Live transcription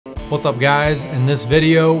What's up guys? In this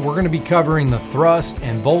video, we're going to be covering the thrust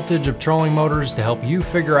and voltage of trolling motors to help you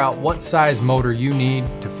figure out what size motor you need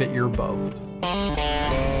to fit your boat.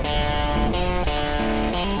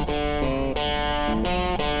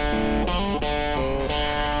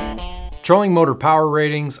 Trolling motor power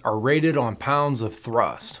ratings are rated on pounds of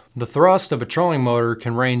thrust. The thrust of a trolling motor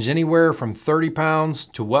can range anywhere from 30 pounds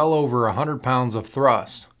to well over 100 pounds of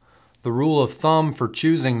thrust. The rule of thumb for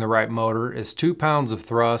choosing the right motor is 2 pounds of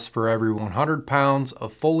thrust for every 100 pounds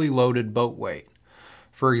of fully loaded boat weight.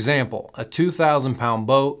 For example, a 2,000 pound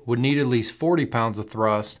boat would need at least 40 pounds of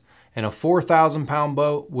thrust, and a 4,000 pound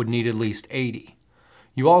boat would need at least 80.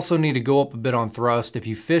 You also need to go up a bit on thrust if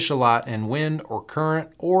you fish a lot in wind or current,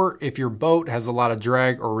 or if your boat has a lot of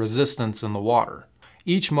drag or resistance in the water.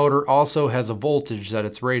 Each motor also has a voltage that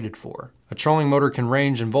it's rated for. A trolling motor can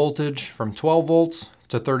range in voltage from 12 volts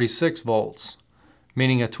to 36 volts,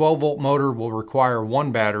 meaning a 12 volt motor will require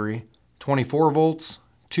 1 battery, 24 volts,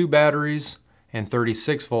 2 batteries, and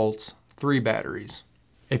 36 volts, 3 batteries.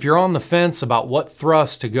 If you're on the fence about what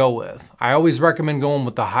thrust to go with, I always recommend going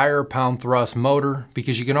with the higher pound thrust motor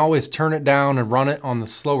because you can always turn it down and run it on the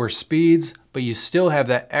slower speeds, but you still have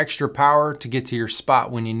that extra power to get to your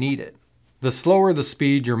spot when you need it. The slower the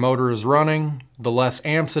speed your motor is running, the less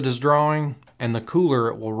amps it is drawing, and the cooler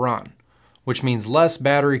it will run, which means less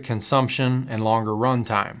battery consumption and longer run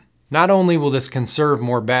time. Not only will this conserve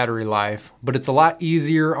more battery life, but it's a lot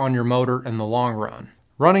easier on your motor in the long run.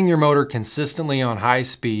 Running your motor consistently on high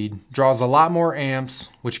speed draws a lot more amps,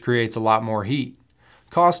 which creates a lot more heat,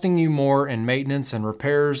 costing you more in maintenance and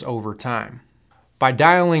repairs over time. By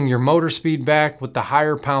dialing your motor speed back with the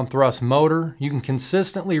higher pound thrust motor, you can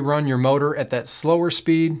consistently run your motor at that slower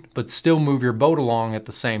speed, but still move your boat along at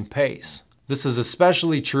the same pace. This is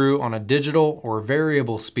especially true on a digital or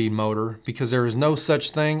variable speed motor because there is no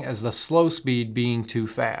such thing as the slow speed being too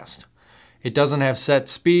fast. It doesn't have set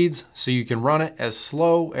speeds, so you can run it as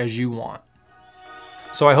slow as you want.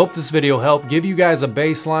 So I hope this video helped give you guys a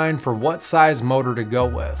baseline for what size motor to go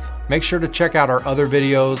with. Make sure to check out our other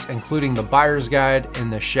videos, including the buyer's guide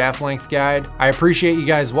and the shaft length guide. I appreciate you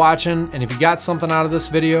guys watching, and if you got something out of this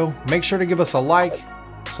video, make sure to give us a like,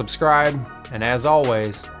 subscribe, and as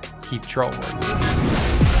always, keep trolling.